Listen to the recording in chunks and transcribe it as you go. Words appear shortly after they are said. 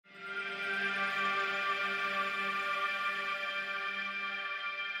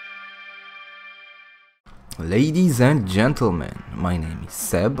Ladies and gentlemen, my name is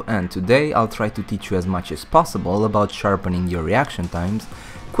Seb, and today I'll try to teach you as much as possible about sharpening your reaction times,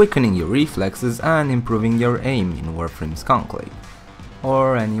 quickening your reflexes, and improving your aim in Warframe's Conclave.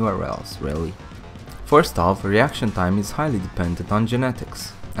 Or anywhere else, really. First off, reaction time is highly dependent on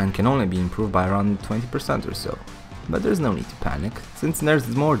genetics, and can only be improved by around 20% or so. But there's no need to panic, since there's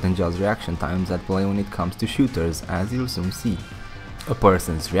more than just reaction times at play when it comes to shooters, as you'll soon see. A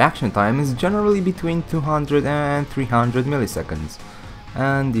person's reaction time is generally between 200 and 300 milliseconds,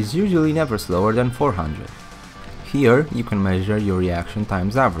 and is usually never slower than 400. Here you can measure your reaction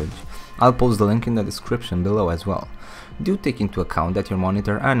times average. I'll post the link in the description below as well. Do take into account that your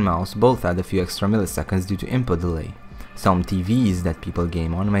monitor and mouse both add a few extra milliseconds due to input delay. Some TVs that people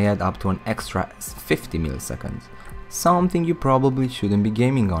game on may add up to an extra 50 milliseconds, something you probably shouldn't be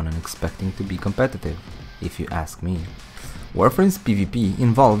gaming on and expecting to be competitive, if you ask me. Warframe's PvP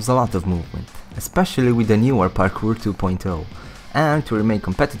involves a lot of movement, especially with the newer Parkour 2.0, and to remain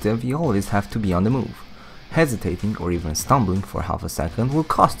competitive you always have to be on the move. Hesitating or even stumbling for half a second will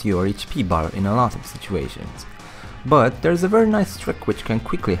cost you your HP bar in a lot of situations. But there's a very nice trick which can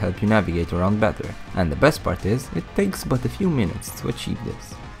quickly help you navigate around better, and the best part is, it takes but a few minutes to achieve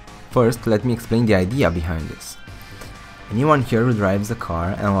this. First, let me explain the idea behind this. Anyone here who drives a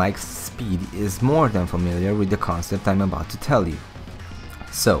car and likes speed is more than familiar with the concept I'm about to tell you.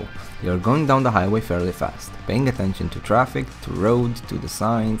 So, you're going down the highway fairly fast, paying attention to traffic, to roads, to the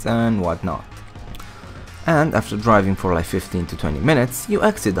signs and whatnot. And after driving for like 15 to 20 minutes, you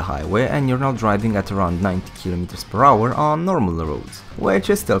exit the highway and you're now driving at around 90 km per hour on normal roads, which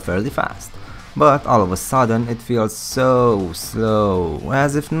is still fairly fast. But all of a sudden it feels so slow,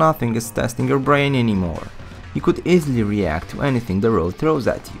 as if nothing is testing your brain anymore. You could easily react to anything the road throws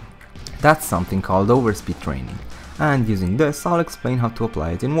at you. That's something called overspeed training, and using this I'll explain how to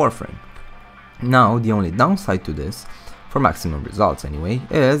apply it in Warframe. Now the only downside to this, for maximum results anyway,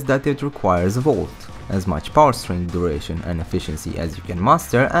 is that it requires a Volt, as much power strength, duration and efficiency as you can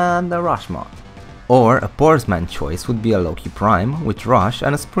muster, and a Rush mod. Or a Porsman choice would be a Loki Prime with Rush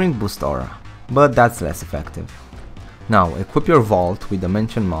and a Sprint Boost aura, but that's less effective. Now, equip your Vault with the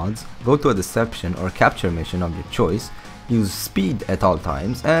mentioned mods, go to a deception or capture mission of your choice, use speed at all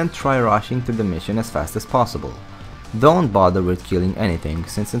times and try rushing to the mission as fast as possible. Don't bother with killing anything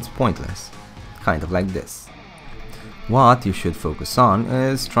since it's pointless. Kind of like this. What you should focus on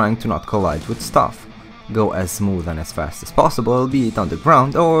is trying to not collide with stuff. Go as smooth and as fast as possible, be it on the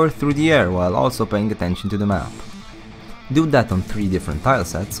ground or through the air, while also paying attention to the map. Do that on 3 different tile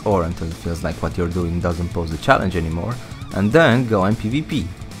sets, or until it feels like what you're doing doesn't pose a challenge anymore, and then go and PvP.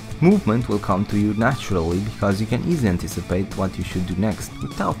 Movement will come to you naturally because you can easily anticipate what you should do next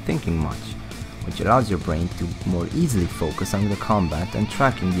without thinking much, which allows your brain to more easily focus on the combat and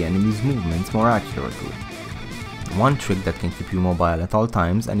tracking the enemy's movements more accurately. One trick that can keep you mobile at all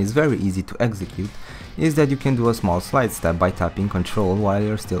times and is very easy to execute is that you can do a small slide step by tapping Control while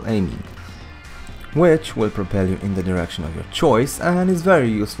you're still aiming, which will propel you in the direction of your choice and is very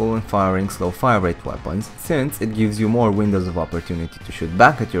useful when firing slow fire rate weapons, since it gives you more windows of opportunity to shoot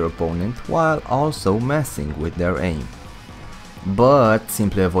back at your opponent while also messing with their aim. But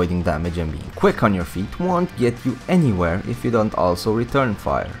simply avoiding damage and being quick on your feet won't get you anywhere if you don't also return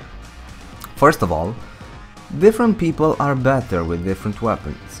fire. First of all, different people are better with different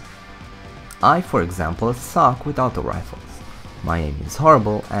weapons. I, for example, suck with auto rifles. My aim is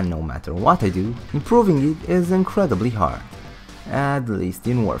horrible, and no matter what I do, improving it is incredibly hard. At least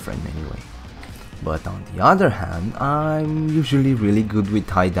in Warframe anyway. But on the other hand, I'm usually really good with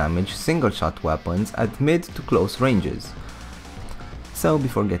high damage single shot weapons at mid to close ranges. So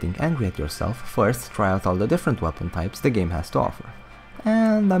before getting angry at yourself, first try out all the different weapon types the game has to offer.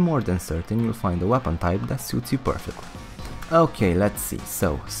 And I'm more than certain you'll find a weapon type that suits you perfectly. Okay, let's see.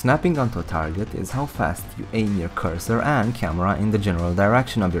 So, snapping onto a target is how fast you aim your cursor and camera in the general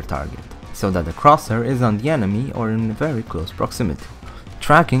direction of your target, so that the crosshair is on the enemy or in very close proximity.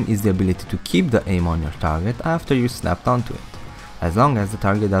 Tracking is the ability to keep the aim on your target after you snapped onto it, as long as the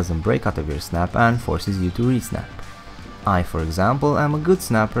target doesn't break out of your snap and forces you to re-snap. I, for example, am a good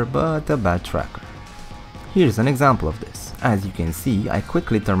snapper but a bad tracker. Here's an example of this. As you can see, I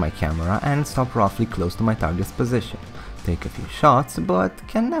quickly turn my camera and stop roughly close to my target's position. Take a few shots, but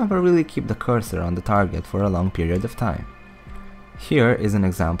can never really keep the cursor on the target for a long period of time. Here is an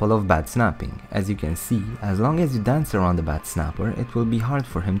example of bad snapping. As you can see, as long as you dance around the bad snapper, it will be hard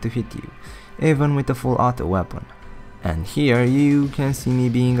for him to hit you, even with a full auto weapon. And here you can see me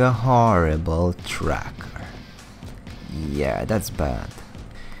being a horrible tracker. Yeah, that's bad.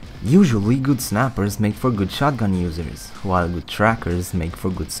 Usually good snappers make for good shotgun users, while good trackers make for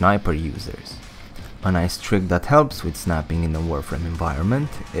good sniper users. A nice trick that helps with sniping in the Warframe environment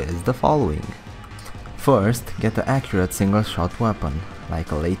is the following. First, get an accurate single-shot weapon,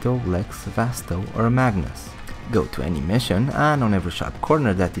 like a Lato, Lex, Vasto or a Magnus. Go to any mission, and on every sharp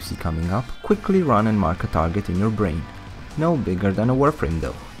corner that you see coming up, quickly run and mark a target in your brain. No bigger than a Warframe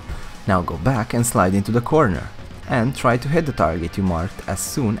though. Now go back and slide into the corner, and try to hit the target you marked as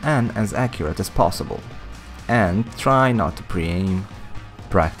soon and as accurate as possible. And try not to pre-aim.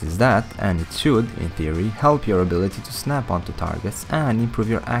 Practice that, and it should, in theory, help your ability to snap onto targets and improve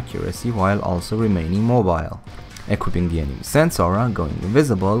your accuracy while also remaining mobile. Equipping the enemy sense aura, going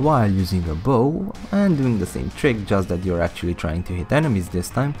invisible while using a bow, and doing the same trick just that you're actually trying to hit enemies this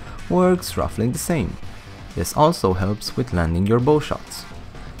time, works roughly the same. This also helps with landing your bow shots.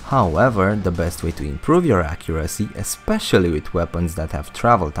 However, the best way to improve your accuracy, especially with weapons that have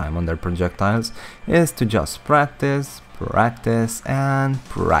travel time on their projectiles, is to just practice, and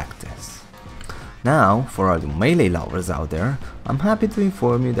practice. Now, for all you melee lovers out there, I'm happy to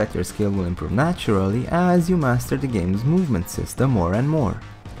inform you that your skill will improve naturally as you master the game's movement system more and more.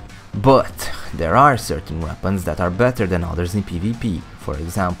 But there are certain weapons that are better than others in PvP. For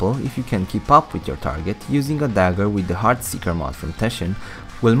example, if you can keep up with your target, using a dagger with the Heartseeker mod from Teshin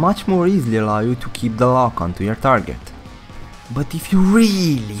will much more easily allow you to keep the lock onto your target. But if you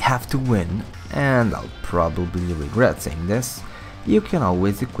really have to win, and I'll probably regret saying this, you can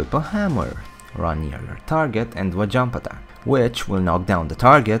always equip a hammer, run near your target and do a jump attack, which will knock down the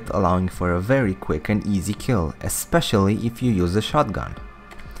target, allowing for a very quick and easy kill, especially if you use a shotgun.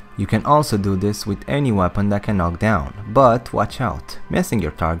 You can also do this with any weapon that can knock down, but watch out, missing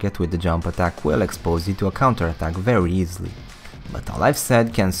your target with the jump attack will expose you to a counterattack very easily. But all I've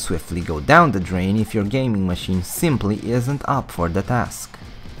said can swiftly go down the drain if your gaming machine simply isn't up for the task.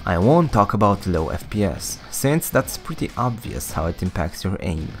 I won't talk about low FPS, since that's pretty obvious how it impacts your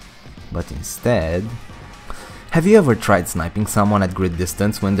aim. But instead... Have you ever tried sniping someone at grid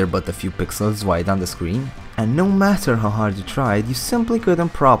distance when they're but a few pixels wide on the screen? And no matter how hard you tried, you simply couldn't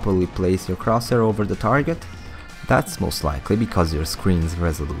properly place your crosshair over the target? That's most likely because your screen's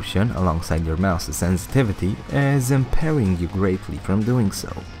resolution, alongside your mouse's sensitivity, is impairing you greatly from doing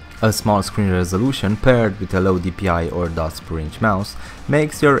so. A small screen resolution paired with a low DPI or dots per inch mouse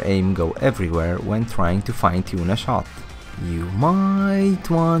makes your aim go everywhere when trying to fine-tune a shot. You might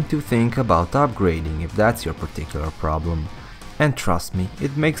want to think about upgrading if that's your particular problem. And trust me,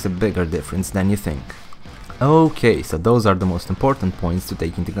 it makes a bigger difference than you think. Okay, so those are the most important points to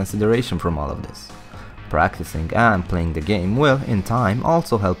take into consideration from all of this. Practicing and playing the game will, in time,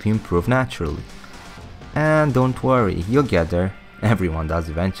 also help you improve naturally. And don't worry, you'll get there. Everyone does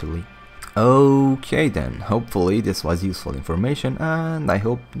eventually. Okay then, hopefully this was useful information and I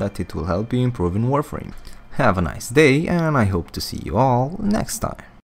hope that it will help you improve in Warframe. Have a nice day and I hope to see you all next time.